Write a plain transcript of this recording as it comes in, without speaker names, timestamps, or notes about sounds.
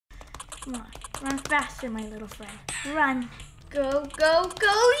Come on, run faster, my little friend. Run. Go, go,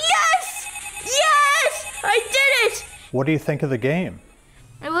 go. Yes! Yes! I did it! What do you think of the game?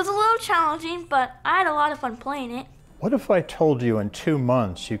 It was a little challenging, but I had a lot of fun playing it. What if I told you in 2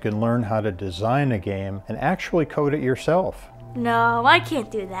 months you can learn how to design a game and actually code it yourself? No, I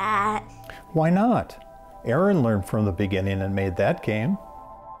can't do that. Why not? Aaron learned from the beginning and made that game.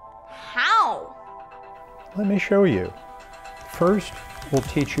 How? Let me show you. First, we'll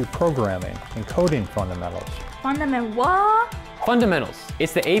teach you programming and coding fundamentals. Fundament what? Fundamentals.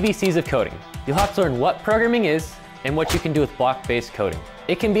 It's the ABCs of coding. You'll have to learn what programming is and what you can do with block-based coding.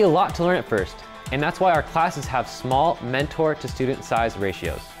 It can be a lot to learn at first, and that's why our classes have small mentor to student size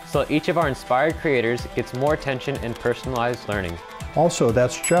ratios, so that each of our inspired creators gets more attention and personalized learning. Also,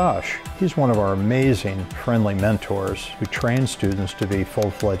 that's Josh. He's one of our amazing, friendly mentors who trains students to be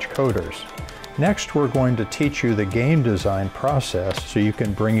full-fledged coders. Next, we're going to teach you the game design process so you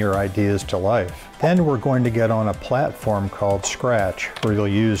can bring your ideas to life. Then we're going to get on a platform called Scratch, where you'll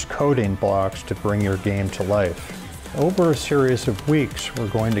use coding blocks to bring your game to life. Over a series of weeks, we're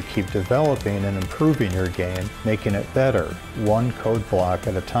going to keep developing and improving your game, making it better, one code block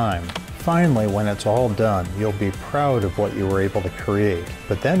at a time. Finally, when it's all done, you'll be proud of what you were able to create,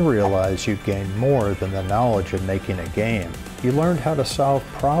 but then realize you've gained more than the knowledge of making a game. You learned how to solve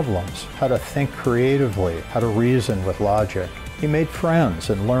problems, how to think creatively, how to reason with logic. You made friends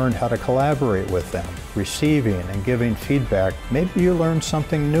and learned how to collaborate with them, receiving and giving feedback. Maybe you learned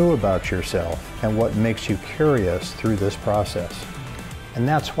something new about yourself and what makes you curious through this process. And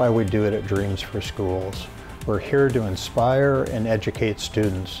that's why we do it at Dreams for Schools. We're here to inspire and educate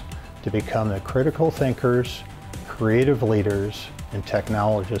students to become the critical thinkers, creative leaders, and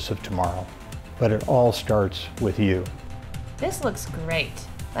technologists of tomorrow. But it all starts with you. This looks great.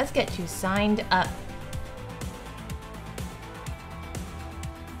 Let's get you signed up.